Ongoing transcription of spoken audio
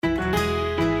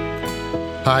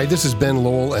Hi, this is Ben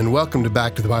Lowell, and welcome to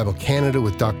Back to the Bible Canada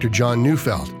with Dr. John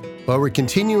Neufeld. Well, we're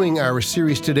continuing our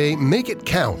series today, Make It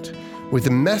Count, with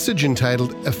a message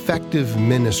entitled Effective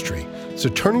Ministry. So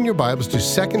turn in your Bibles to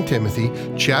 2 Timothy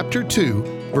chapter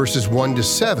 2, verses 1 to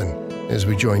 7, as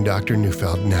we join Dr.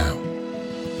 Neufeld now.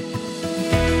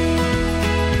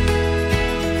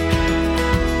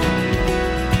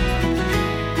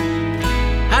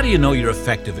 How do you know you're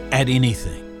effective at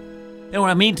anything? And what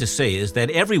I mean to say is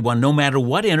that everyone, no matter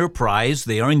what enterprise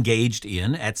they are engaged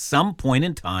in, at some point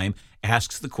in time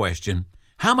asks the question,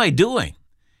 how am I doing?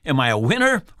 Am I a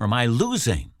winner or am I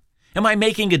losing? Am I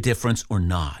making a difference or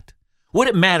not? Would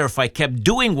it matter if I kept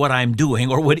doing what I'm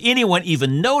doing, or would anyone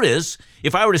even notice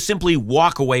if I were to simply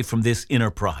walk away from this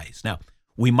enterprise? Now,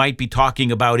 we might be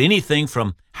talking about anything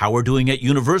from how we're doing at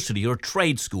university or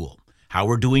trade school, how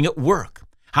we're doing at work.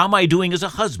 How am I doing as a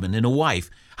husband and a wife?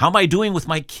 How am I doing with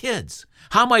my kids?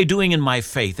 How am I doing in my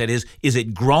faith? That is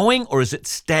it growing or is it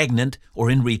stagnant or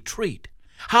in retreat?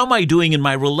 How am I doing in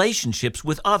my relationships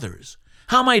with others?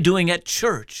 How am I doing at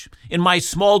church, in my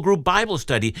small group Bible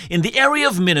study, in the area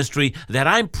of ministry that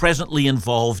I'm presently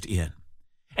involved in?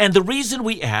 And the reason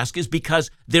we ask is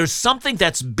because there's something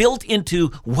that's built into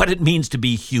what it means to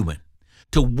be human,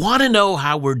 to want to know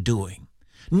how we're doing.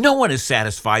 No one is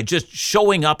satisfied just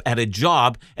showing up at a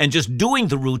job and just doing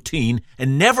the routine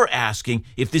and never asking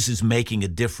if this is making a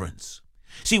difference.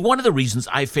 See, one of the reasons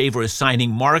I favor assigning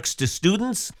marks to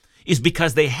students is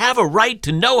because they have a right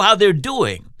to know how they're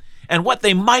doing and what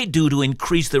they might do to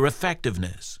increase their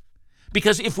effectiveness.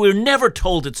 Because if we're never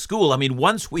told at school,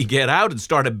 once we get out and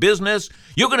start a business,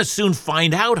 you're going to soon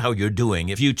find out how you're doing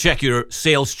if you check your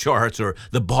sales charts or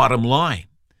the bottom line.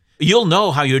 You'll know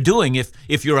how you're doing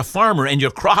if you're a farmer and your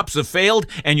crops have failed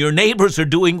and your neighbors are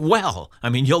doing well.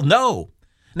 You'll know.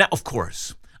 Now, of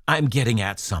course, I'm getting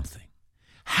at something.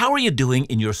 How are you doing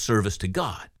in your service to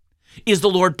God? Is the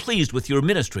Lord pleased with your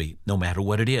ministry, no matter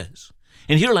what it is?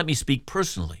 And here, let me speak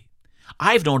personally.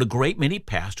 I've known a great many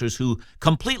pastors who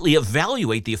completely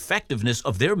evaluate the effectiveness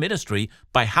of their ministry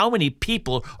by how many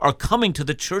people are coming to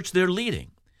the church they're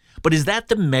leading. But is that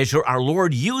the measure our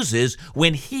Lord uses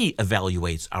when He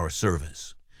evaluates our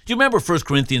service? Do you remember 1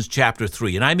 Corinthians chapter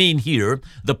 3? And I mean here,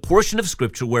 the portion of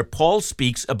Scripture where Paul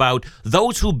speaks about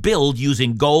those who build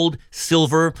using gold,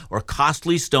 silver, or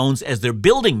costly stones as their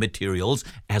building materials,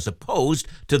 as opposed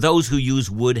to those who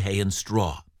use wood, hay, and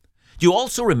straw. Do you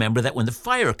also remember that when the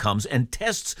fire comes and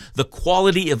tests the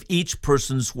quality of each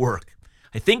person's work?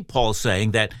 I think Paul's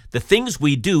saying that the things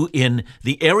we do in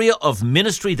the area of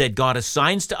ministry that God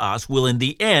assigns to us will in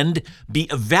the end be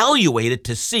evaluated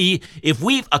to see if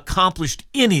we've accomplished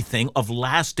anything of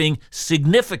lasting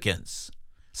significance.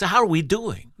 So how are we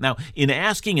doing? Now, in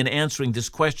asking and answering this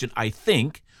question, I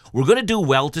think we're going to do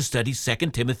well to study 2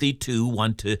 Timothy 2,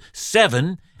 1 to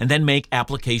 7, and then make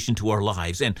application to our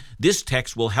lives. And this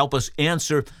text will help us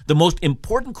answer the most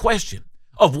important question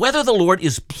of whether the Lord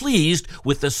is pleased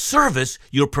with the service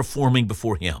you're performing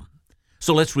before Him.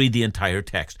 So let's read the entire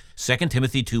text, 2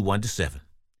 Timothy 2, 1 to 7.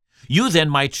 You then,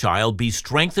 my child, be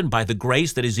strengthened by the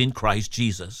grace that is in Christ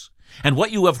Jesus. And what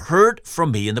you have heard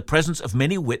from me in the presence of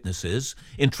many witnesses,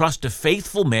 entrust to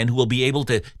faithful men who will be able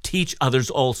to teach others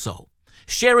also.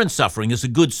 Share in suffering as a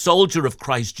good soldier of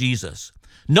Christ Jesus.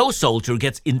 No soldier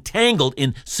gets entangled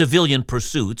in civilian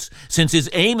pursuits, since his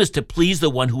aim is to please the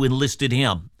one who enlisted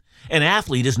him. An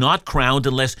athlete is not crowned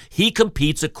unless he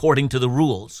competes according to the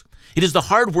rules. It is the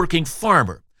hard-working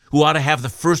farmer who ought to have the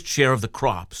first share of the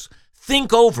crops.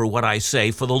 Think over what I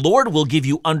say, for the Lord will give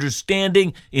you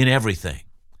understanding in everything.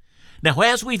 Now,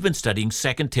 as we've been studying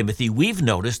 2 Timothy, we've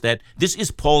noticed that this is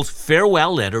Paul's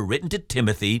farewell letter written to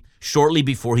Timothy shortly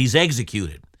before he's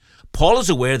executed. Paul is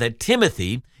aware that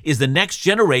Timothy is the next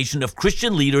generation of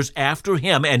Christian leaders after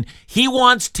him, and he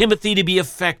wants Timothy to be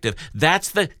effective. That's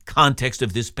the context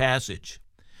of this passage.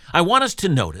 I want us to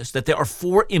notice that there are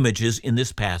 4 images in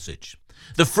this passage.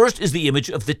 The first is the image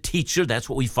of the teacher. That's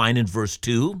what we find in verse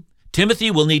 2. Timothy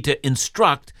will need to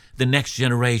instruct the next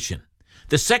generation.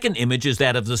 The second image is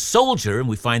that of the soldier, and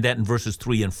we find that in verses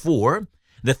 3 and 4.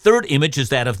 The third image is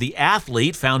that of the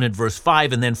athlete, found in verse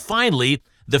 5. And then finally,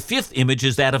 the fifth image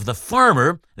is that of the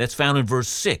farmer, that's found in verse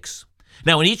 6.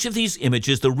 Now, in each of these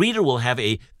images, the reader will have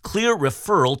a clear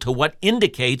referral to what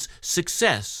indicates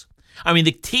success.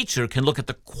 The teacher can look at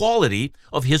the quality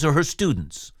of his or her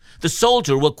students. The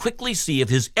soldier will quickly see if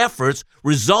his efforts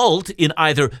result in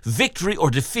either victory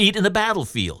or defeat in the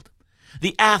battlefield.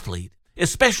 The athlete,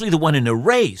 especially the one in a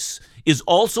race, is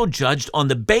also judged on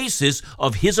the basis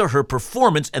of his or her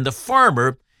performance, and the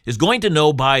farmer is going to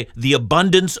know by the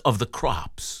abundance of the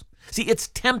crops. See, it's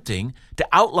tempting to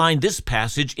outline this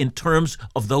passage in terms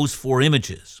of those 4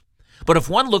 images. But if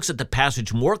one looks at the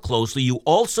passage more closely, you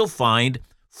also find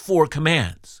 4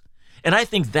 commands. And I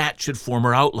think that should form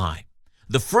our outline.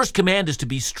 The first command is to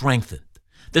be strengthened.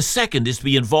 The second is to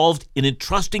be involved in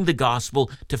entrusting the gospel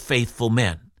to faithful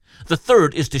men. The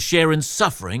third is to share in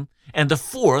suffering. And the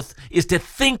fourth is to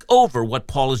think over what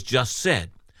Paul has just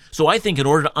said. So I think in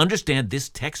order to understand this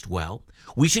text well,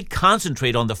 we should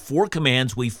concentrate on the 4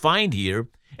 commands we find here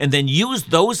and then use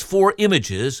those 4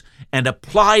 images and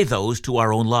apply those to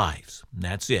our own lives. And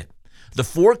that's it. The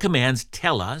 4 commands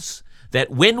tell us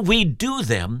that when we do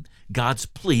them, God's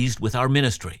pleased with our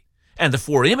ministry. And the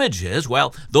 4 images,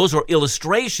 well, those are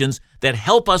illustrations that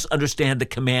help us understand the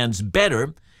commands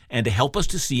better and to help us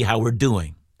to see how we're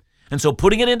doing. And so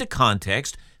putting it into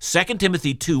context, 2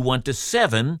 Timothy 2,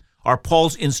 1-7 are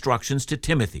Paul's instructions to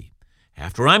Timothy.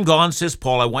 After I'm gone, says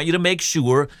Paul, I want you to make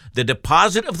sure the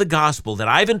deposit of the gospel that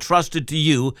I've entrusted to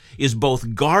you is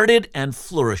both guarded and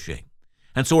flourishing.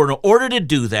 And so in order to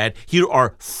do that, here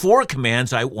are 4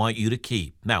 commands I want you to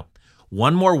keep. Now,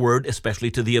 one more word,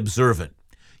 especially to the observant.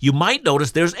 You might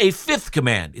notice there's a 5th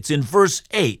command. It's in verse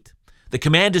 8. The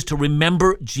command is to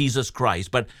remember Jesus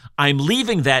Christ, but I'm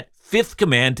leaving that 5th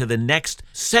command to the next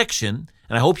section,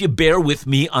 and I hope you bear with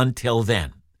me until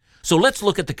then. So let's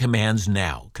look at the commands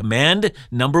now. Command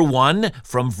number 1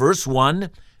 from verse 1,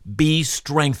 be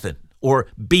strengthened or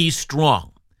be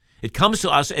strong. It comes to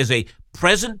us as a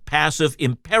present passive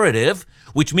imperative,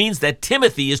 which means that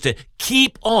Timothy is to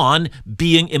keep on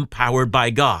being empowered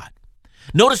by God.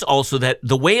 Notice also that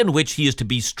the way in which he is to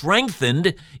be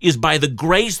strengthened is by the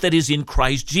grace that is in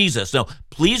Christ Jesus. Now,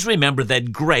 please remember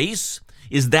that grace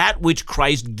is that which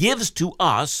Christ gives to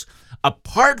us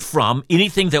apart from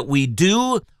anything that we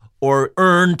do or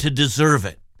earn to deserve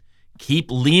it. Keep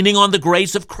leaning on the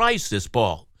grace of Christ, says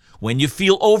Paul. When you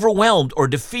feel overwhelmed or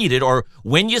defeated, or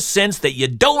when you sense that you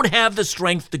don't have the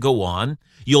strength to go on,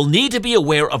 you'll need to be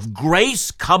aware of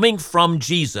grace coming from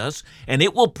Jesus, and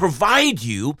it will provide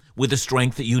you with the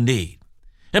strength that you need.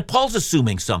 And Paul's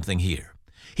assuming something here.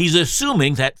 He's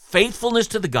assuming that faithfulness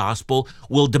to the gospel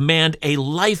will demand a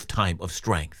lifetime of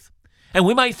strength. And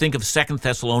we might think of 2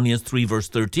 Thessalonians 3, verse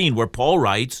 13, where Paul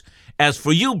writes, as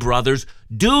for you, brothers,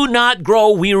 do not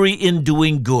grow weary in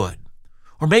doing good.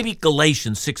 Or maybe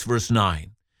Galatians 6, verse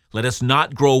 9. Let us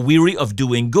not grow weary of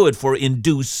doing good, for in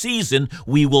due season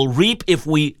we will reap if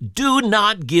we do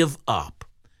not give up.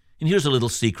 And here's a little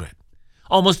secret.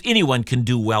 Almost anyone can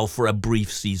do well for a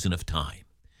brief season of time.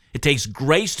 It takes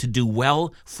grace to do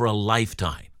well for a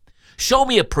lifetime. Show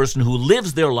me a person who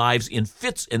lives their lives in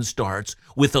fits and starts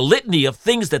with a litany of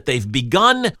things that they've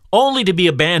begun only to be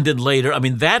abandoned later. I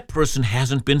mean, that person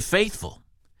hasn't been faithful.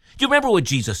 Do you remember what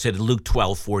Jesus said in Luke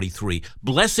 12:43?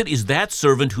 Blessed is that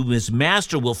servant whom his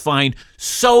master will find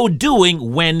so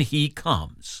doing when he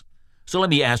comes. So let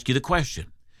me ask you the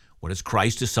question. What has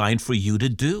Christ assigned for you to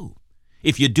do?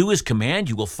 If you do his command,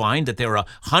 you will find that there are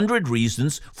 100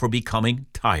 reasons for becoming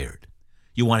tired.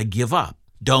 You want to give up.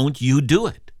 Don't you do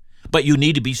it. But you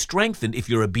need to be strengthened if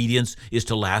your obedience is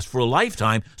to last for a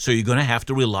lifetime, so you're going to have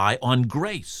to rely on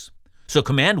grace. So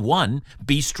command 1,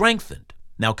 be strengthened.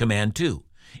 Now command 2,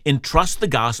 entrust the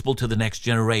gospel to the next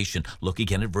generation. Look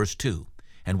again at verse 2.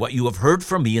 And what you have heard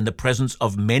from me in the presence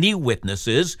of many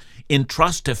witnesses,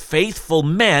 entrust to faithful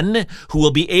men who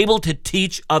will be able to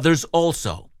teach others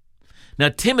also. Now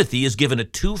Timothy is given a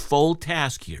 2-fold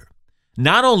task here.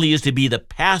 Not only is to be the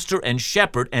pastor and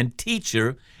shepherd and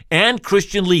teacher and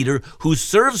Christian leader who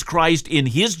serves Christ in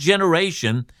his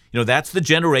generation, that's the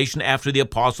generation after the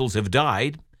apostles have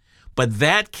died, but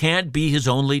that can't be his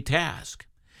only task.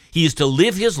 He is to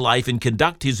live his life and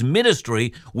conduct his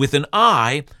ministry with an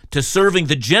eye to serving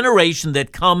the generation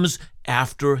that comes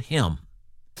after him.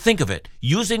 Think of it,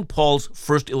 using Paul's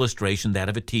first illustration, that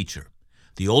of a teacher.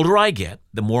 The older I get,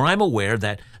 the more I'm aware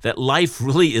that life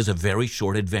really is a very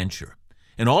short adventure.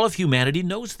 And all of humanity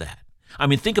knows that. I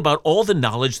mean, think about all the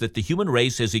knowledge that the human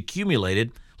race has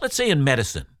accumulated, let's say in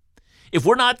medicine. If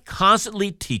we're not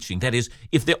constantly teaching, that is,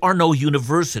 if there are no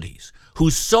universities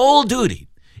whose sole duty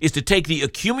is to take the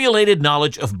accumulated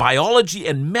knowledge of biology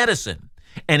and medicine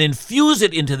and infuse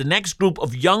it into the next group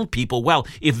of young people, well,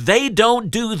 if they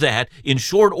don't do that in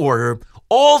short order,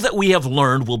 all that we have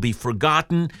learned will be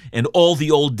forgotten, and all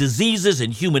the old diseases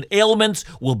and human ailments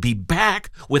will be back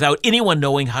without anyone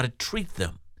knowing how to treat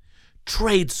them.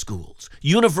 Trade schools,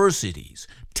 universities,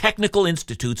 technical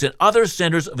institutes, and other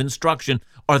centers of instruction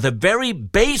are the very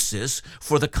basis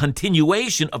for the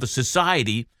continuation of a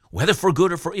society, whether for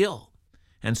good or for ill.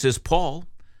 And says Paul,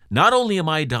 not only am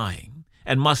I dying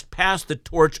and must pass the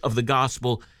torch of the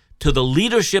gospel to the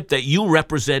leadership that you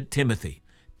represent, Timothy.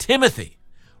 Timothy,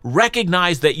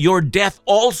 recognize that your death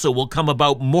also will come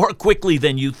about more quickly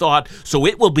than you thought, so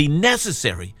it will be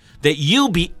necessary that you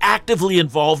be actively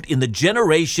involved in the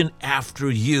generation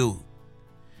after you.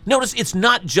 Notice it's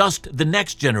not just the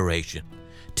next generation.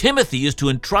 Timothy is to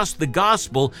entrust the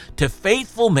gospel to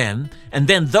faithful men, and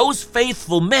then those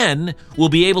faithful men will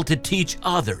be able to teach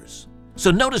others.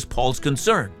 So notice Paul's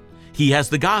concern. He has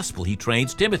the gospel. He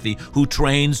trains Timothy, who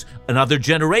trains another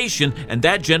generation, and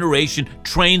that generation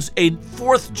trains a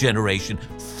fourth generation.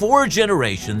 4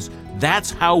 generations,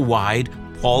 that's how wide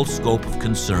Paul's scope of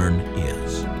concern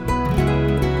is.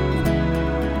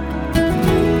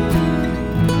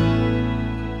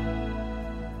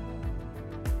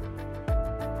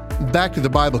 Back to the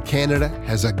Bible Canada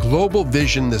has a global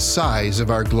vision the size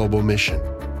of our global mission.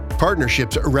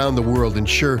 Partnerships around the world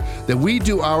ensure that we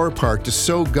do our part to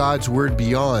sow God's Word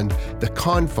beyond the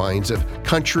confines of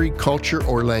country, culture,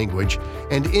 or language,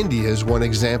 and India is one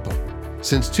example.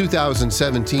 Since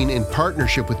 2017, in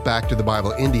partnership with Back to the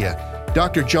Bible India,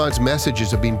 Dr. John's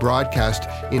messages have been broadcast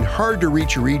in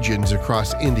hard-to-reach regions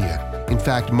across India, in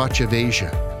fact, much of Asia.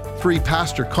 3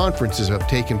 pastor conferences have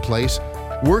taken place,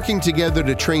 working together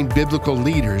to train biblical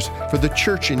leaders for the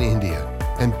church in India.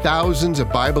 And thousands of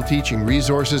Bible teaching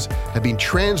resources have been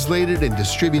translated and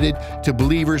distributed to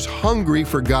believers hungry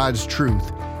for God's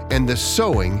truth, and the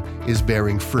sowing is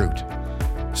bearing fruit.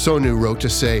 Sonu wrote to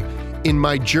say, "In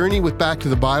my journey with Back to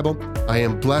the Bible, I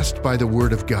am blessed by the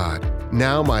Word of God.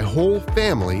 Now my whole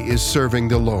family is serving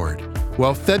the Lord."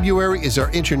 While February is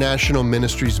our International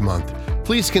Ministries Month,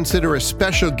 please consider a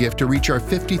special gift to reach our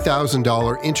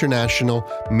 $50,000 international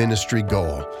ministry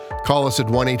goal. Call us at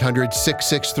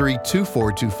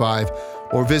 1-800-663-2425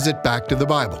 or visit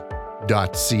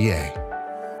backtothebible.ca.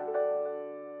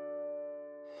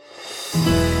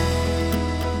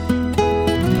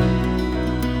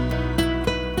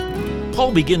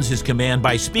 Paul begins his command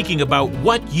by speaking about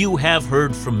what you have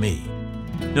heard from me.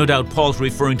 No doubt Paul's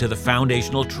referring to the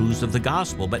foundational truths of the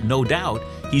gospel, but no doubt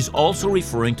he's also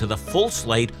referring to the full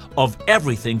slate of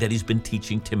everything that he's been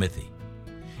teaching Timothy.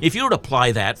 If you were to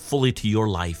apply that fully to your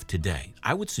life today,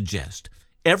 I would suggest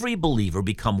every believer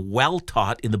become well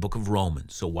taught in the book of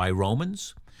Romans. So why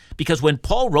Romans? Because when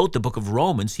Paul wrote the book of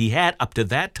Romans, he had up to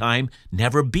that time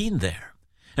never been there.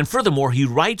 And furthermore, he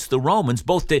writes the Romans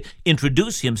both to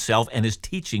introduce himself and his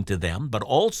teaching to them, but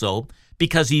also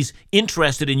because he's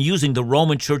interested in using the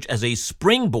Roman church as a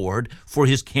springboard for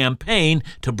his campaign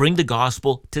to bring the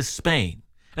gospel to Spain.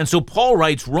 And so Paul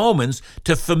writes Romans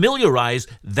to familiarize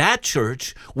that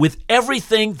church with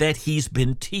everything that he's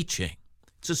been teaching.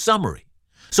 It's a summary.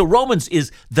 So Romans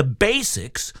is the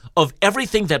basics of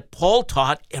everything that Paul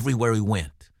taught everywhere he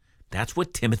went. That's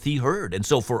what Timothy heard. And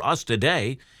so for us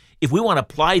today, if we want to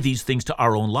apply these things to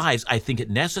our own lives, I think it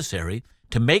necessary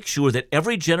to make sure that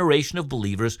every generation of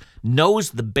believers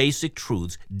knows the basic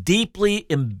truths, deeply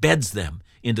embeds them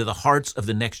into the hearts of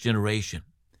the next generation.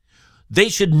 They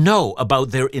should know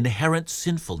about their inherent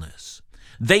sinfulness.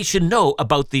 They should know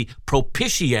about the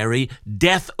propitiatory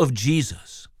death of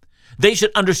Jesus. They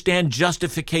should understand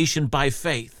justification by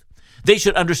faith. They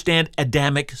should understand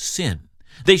Adamic sin.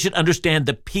 They should understand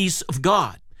the peace of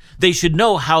God. They should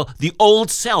know how the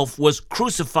old self was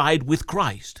crucified with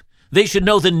Christ. They should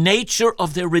know the nature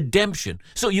of their redemption.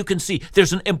 So you can see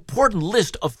there's an important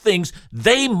list of things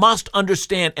they must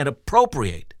understand and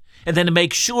appropriate, and then to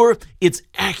make sure it's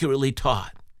accurately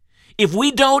taught. If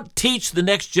we don't teach the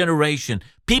next generation,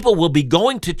 people will be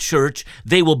going to church,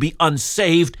 they will be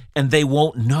unsaved, and they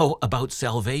won't know about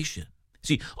salvation.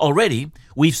 See, already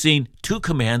we've seen 2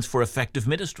 commands for effective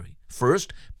ministry.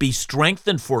 First, be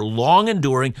strengthened for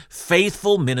long-enduring,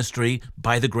 faithful ministry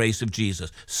by the grace of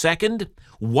Jesus. Second,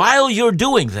 while you're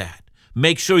doing that,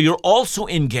 make sure you're also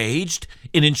engaged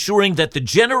in ensuring that the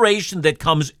generation that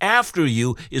comes after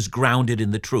you is grounded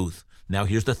in the truth. Now,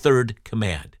 here's the 3rd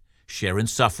command: share in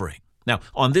suffering. Now,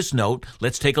 on this note,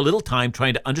 let's take a little time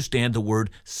trying to understand the word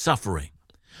suffering.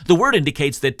 The word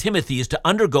indicates that Timothy is to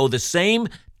undergo the same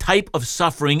type of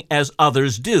suffering as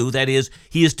others do. That is,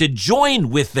 he is to join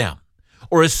with them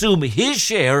or assume his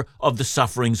share of the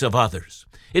sufferings of others.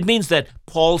 It means that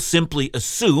Paul simply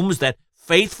assumes that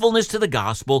faithfulness to the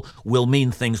gospel will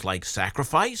mean things like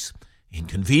sacrifice,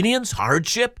 inconvenience,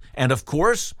 hardship, and of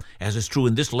course, as is true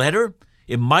in this letter,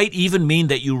 it might even mean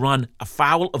that you run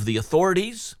afoul of the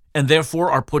authorities and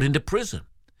therefore are put into prison.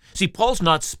 See, Paul's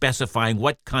not specifying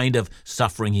what kind of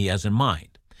suffering he has in mind.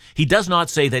 He does not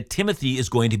say that Timothy is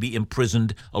going to be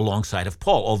imprisoned alongside of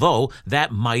Paul, although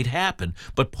that might happen.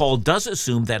 But Paul does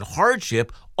assume that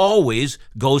hardship always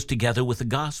goes together with the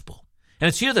gospel. And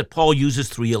it's here that Paul uses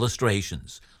 3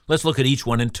 illustrations. Let's look at each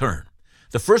one in turn.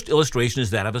 The first illustration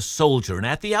is that of a soldier, and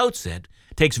at the outset,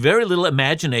 it takes very little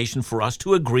imagination for us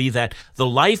to agree that the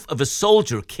life of a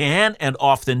soldier can and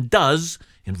often does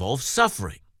involve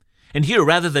suffering. And here,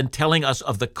 rather than telling us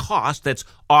of the cost that's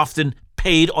often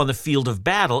paid on the field of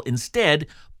battle, instead,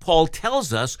 Paul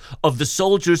tells us of the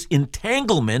soldier's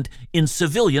entanglement in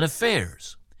civilian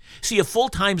affairs. See, a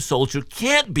full-time soldier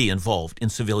can't be involved in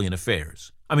civilian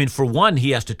affairs. For one,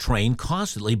 he has to train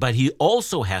constantly, but he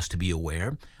also has to be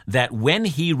aware that when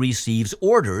he receives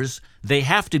orders, they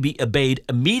have to be obeyed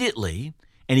immediately,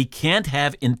 and he can't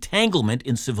have entanglement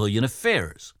in civilian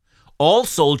affairs. All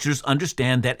soldiers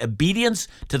understand that obedience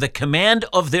to the command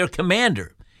of their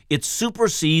commander, it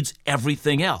supersedes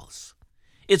everything else.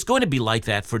 It's going to be like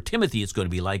that for Timothy. It's going to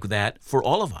be like that for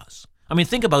all of us.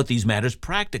 Think about these matters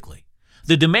practically.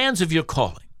 The demands of your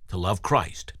calling, to love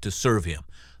Christ, to serve him,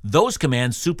 those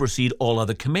commands supersede all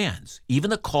other commands, even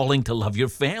the calling to love your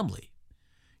family.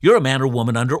 You're a man or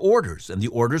woman under orders, and the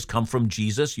orders come from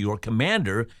Jesus, your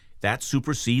commander. That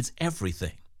supersedes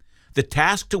everything. The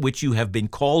task to which you have been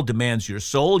called demands your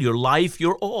soul, your life,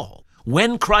 your all.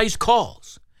 When Christ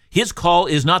calls, his call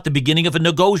is not the beginning of a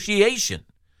negotiation,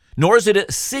 nor is it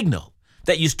a signal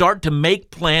that you start to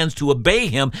make plans to obey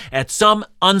him at some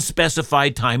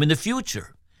unspecified time in the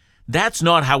future. That's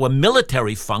not how a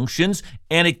military functions,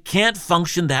 and it can't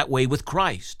function that way with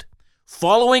Christ.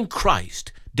 Following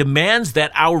Christ demands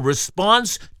that our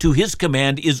response to his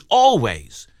command is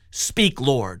always, "Speak,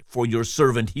 Lord, for your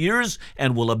servant hears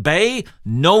and will obey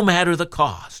no matter the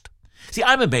cost." See,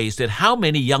 I'm amazed at how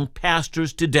many young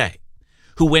pastors today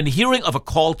who, when hearing of a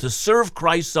call to serve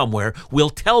Christ somewhere, will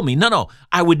tell me, no,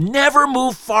 I would never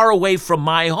move far away from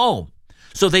my home.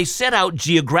 So they set out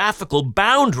geographical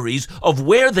boundaries of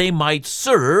where they might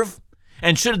serve,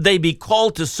 and should they be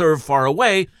called to serve far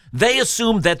away, they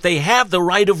assume that they have the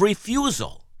right of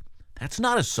refusal. That's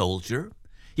not a soldier.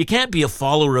 You can't be a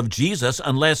follower of Jesus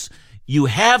unless you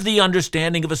have the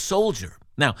understanding of a soldier.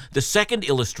 Now, the second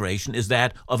illustration is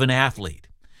that of an athlete.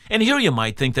 And here you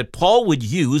might think that Paul would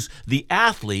use the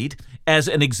athlete as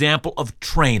an example of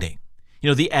training.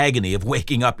 The agony of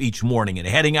waking up each morning and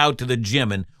heading out to the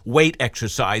gym and weight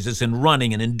exercises and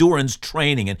running and endurance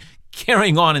training and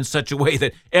carrying on in such a way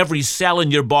that every cell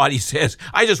in your body says,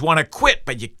 "I just want to quit,"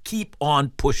 but you keep on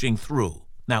pushing through.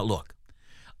 Now look,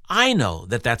 I know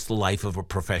that that's the life of a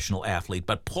professional athlete,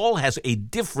 but Paul has a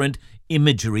different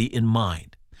imagery in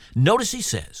mind. Notice he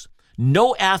says,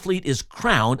 no athlete is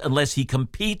crowned unless he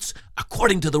competes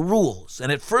according to the rules.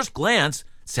 And at first glance,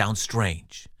 sounds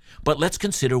strange. But let's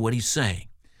consider what he's saying.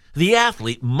 The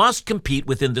athlete must compete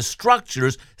within the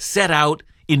structures set out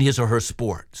in his or her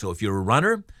sport. So if you're a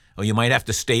runner, you might have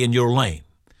to stay in your lane.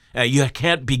 You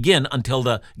can't begin until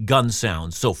the gun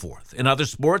sounds, so forth. In other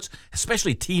sports,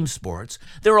 especially team sports,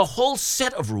 there are a whole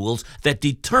set of rules that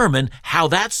determine how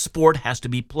that sport has to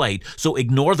be played. So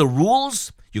ignore the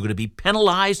rules, you're going to be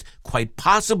penalized. Quite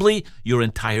possibly, your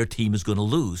entire team is going to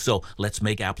lose. So let's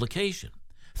make application.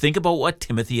 Think about what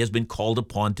Timothy has been called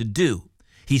upon to do.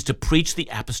 He's to preach the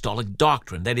apostolic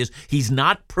doctrine. That is, he's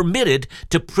not permitted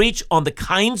to preach on the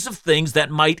kinds of things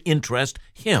that might interest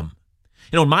him.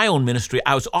 In my own ministry,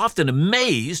 I was often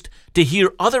amazed to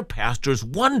hear other pastors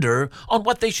wonder on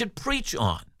what they should preach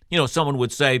on. Someone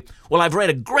would say, "Well, I've read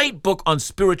a great book on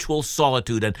spiritual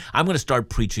solitude, and I'm going to start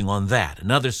preaching on that."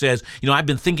 Another says, "I've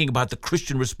been thinking about the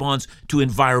Christian response to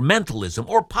environmentalism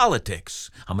or politics.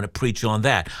 I'm going to preach on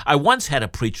that." I once had a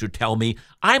preacher tell me,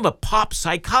 "I'm a pop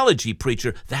psychology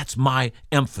preacher. That's my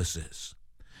emphasis."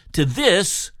 To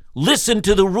this, listen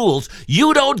to the rules.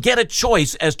 You don't get a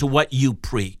choice as to what you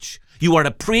preach. You are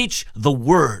to preach the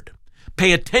word.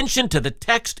 Pay attention to the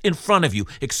text in front of you.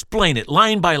 Explain it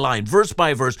line by line, verse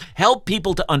by verse. Help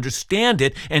people to understand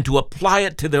it and to apply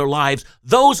it to their lives.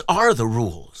 Those are the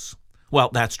rules. Well,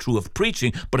 that's true of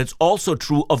preaching, but it's also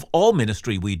true of all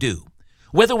ministry we do.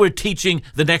 Whether we're teaching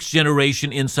the next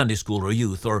generation in Sunday school or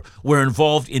youth, or we're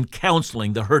involved in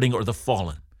counseling the hurting or the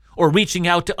fallen, or reaching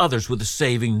out to others with the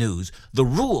saving news, the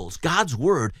rules, God's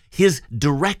word, his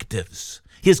directives,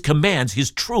 his commands,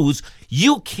 his truths,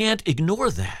 you can't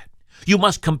ignore that. You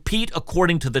must compete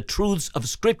according to the truths of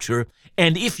Scripture,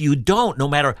 and if you don't, no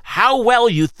matter how well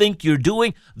you think you're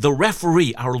doing, the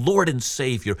referee, our Lord and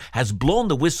Savior, has blown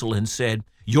the whistle and said,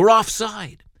 "You're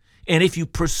offside." And if you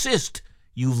persist,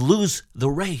 you lose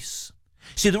the race.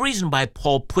 See, the reason why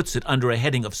Paul puts it under a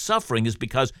heading of suffering is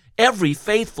because every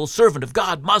faithful servant of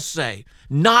God must say,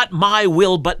 "Not my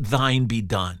will, but thine be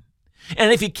done."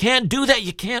 And if you can't do that,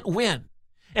 you can't win.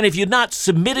 And if you've not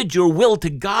submitted your will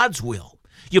to God's will,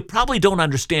 you probably don't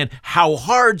understand how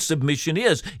hard submission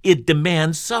is. It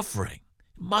demands suffering.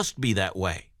 It must be that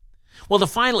way. Well, the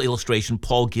final illustration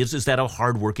Paul gives is that of a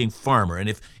hardworking farmer. And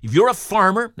if you're a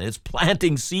farmer and it's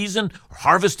planting season or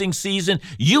harvesting season,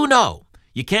 you know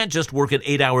you can't just work an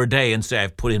 8-hour day and say,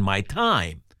 I've put in my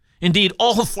time. Indeed,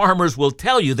 all farmers will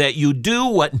tell you that you do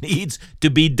what needs to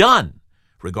be done,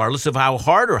 regardless of how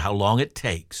hard or how long it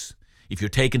takes. If you're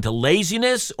taken to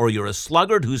laziness or you're a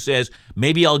sluggard who says,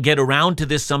 maybe I'll get around to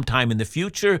this sometime in the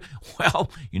future,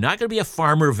 well, you're not going to be a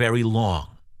farmer very long.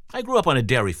 I grew up on a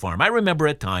dairy farm. I remember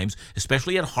at times,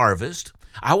 especially at harvest,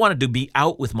 I wanted to be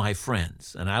out with my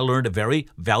friends, and I learned a very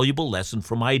valuable lesson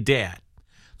from my dad.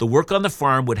 The work on the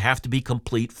farm would have to be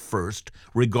complete first,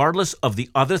 regardless of the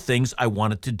other things I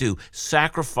wanted to do.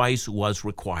 Sacrifice was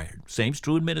required. Same's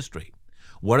true in ministry.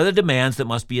 What are the demands that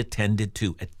must be attended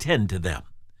to? Attend to them.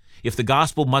 If the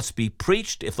gospel must be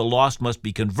preached, if the lost must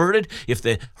be converted, if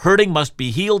the hurting must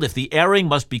be healed, if the erring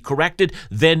must be corrected,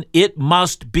 then it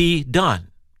must be done.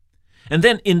 And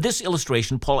then in this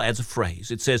illustration, Paul adds a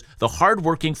phrase. It says, the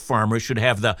hardworking farmer should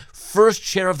have the first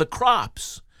share of the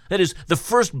crops. That is, the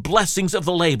first blessings of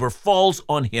the labor falls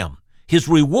on him. His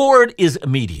reward is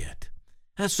immediate.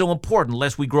 That's so important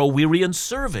lest we grow weary in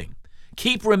serving.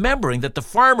 Keep remembering that the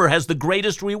farmer has the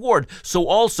greatest reward, so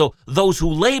also those who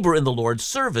labor in the Lord's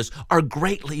service are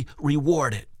greatly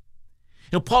rewarded.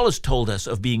 Paul has told us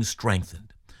of being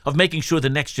strengthened, of making sure the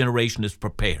next generation is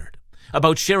prepared,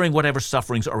 about sharing whatever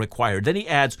sufferings are required. Then he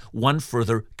adds one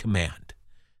further command.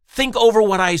 Think over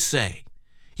what I say.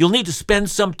 You'll need to spend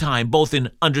some time both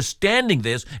in understanding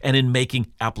this and in making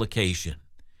application.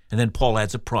 And then Paul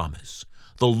adds a promise.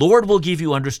 The Lord will give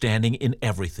you understanding in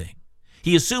everything.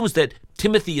 He assumes that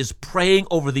Timothy is praying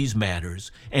over these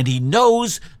matters, and he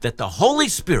knows that the Holy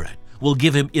Spirit will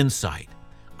give him insight.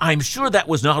 I'm sure that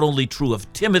was not only true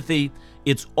of Timothy,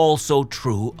 it's also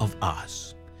true of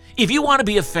us. If you want to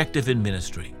be effective in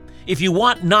ministry, if you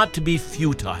want not to be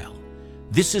futile,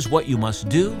 this is what you must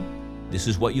do, this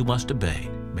is what you must obey.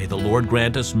 May the Lord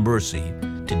grant us mercy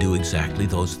to do exactly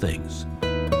those things.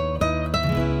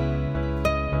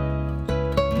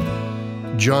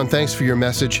 John, thanks for your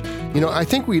message. I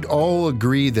think we'd all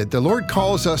agree that the Lord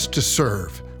calls us to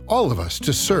serve, all of us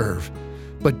to serve.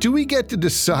 But do we get to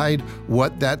decide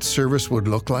what that service would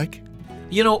look like?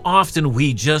 Often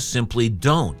we just simply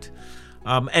don't.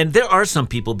 And there are some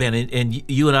people, Ben, and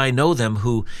you and I know them,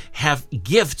 who have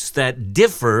gifts that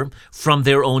differ from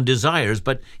their own desires.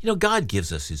 But, God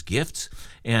gives us his gifts,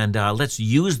 and let's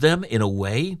use them in a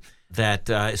way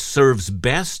that serves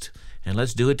best, and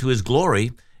let's do it to his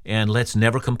glory, and let's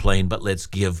never complain, but let's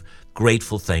give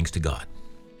grateful thanks to God.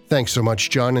 Thanks so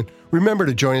much, John. And remember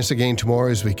to join us again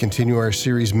tomorrow as we continue our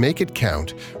series, Make It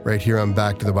Count, right here on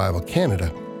Back to the Bible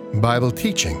Canada. Bible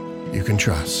teaching you can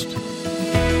trust.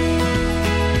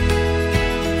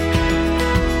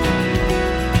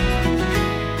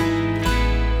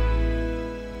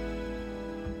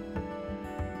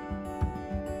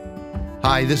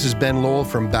 Hi, this is Ben Lowell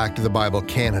from Back to the Bible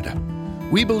Canada.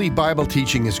 We believe Bible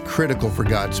teaching is critical for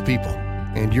God's people,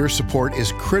 and your support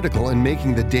is critical in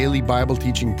making the daily Bible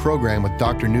teaching program with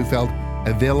Dr. Neufeld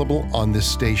available on this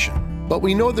station. But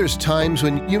we know there's times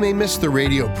when you may miss the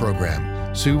radio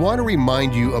program, so we want to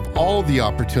remind you of all the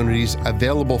opportunities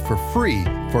available for free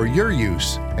for your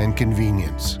use and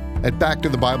convenience. At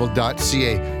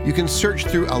backtothebible.ca, you can search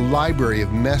through a library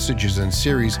of messages and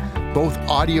series, both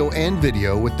audio and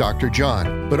video with Dr.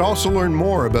 John, but also learn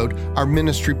more about our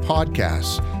ministry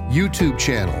podcasts, YouTube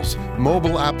channels,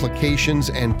 mobile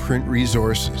applications, and print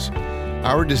resources.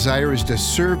 Our desire is to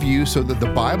serve you so that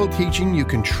the Bible teaching you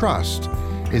can trust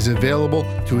is available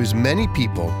to as many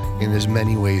people in as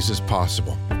many ways as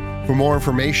possible. For more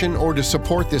information or to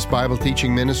support this Bible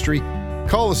teaching ministry,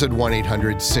 call us at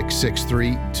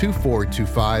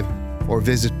 1-800-663-2425 or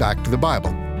visit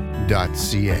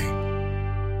backtothebible.ca.